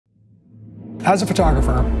As a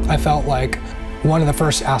photographer, I felt like one of the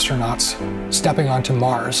first astronauts stepping onto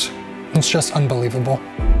Mars. It's just unbelievable.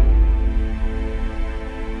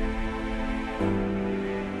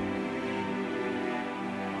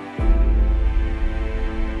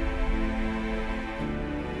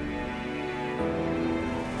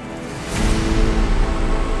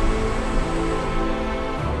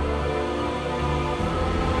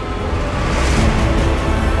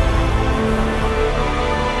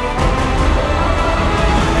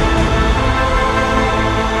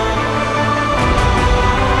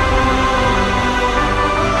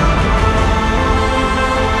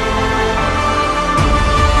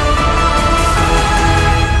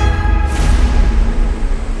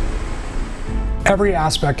 Every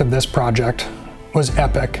aspect of this project was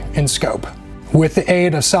epic in scope. With the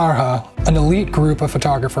aid of Sarha, an elite group of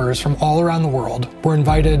photographers from all around the world were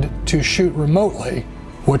invited to shoot remotely,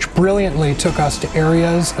 which brilliantly took us to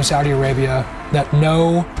areas of Saudi Arabia that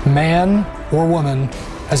no man or woman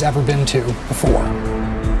has ever been to before.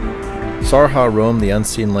 Sarha roamed the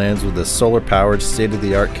unseen lands with a solar-powered,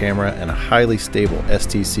 state-of-the-art camera and a highly stable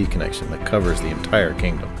STC connection that covers the entire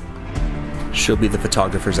kingdom. She'll be the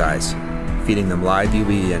photographer's eyes, feeding them live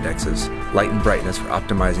UV indexes, light and brightness for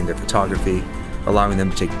optimizing their photography, allowing them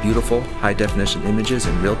to take beautiful, high-definition images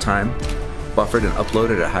in real time, buffered and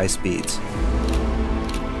uploaded at high speeds.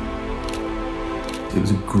 It was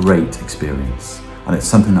a great experience, and it's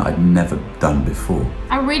something that I'd never done before.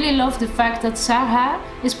 I really love the fact that Sarha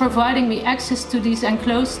is providing me access to these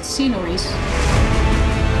enclosed sceneries.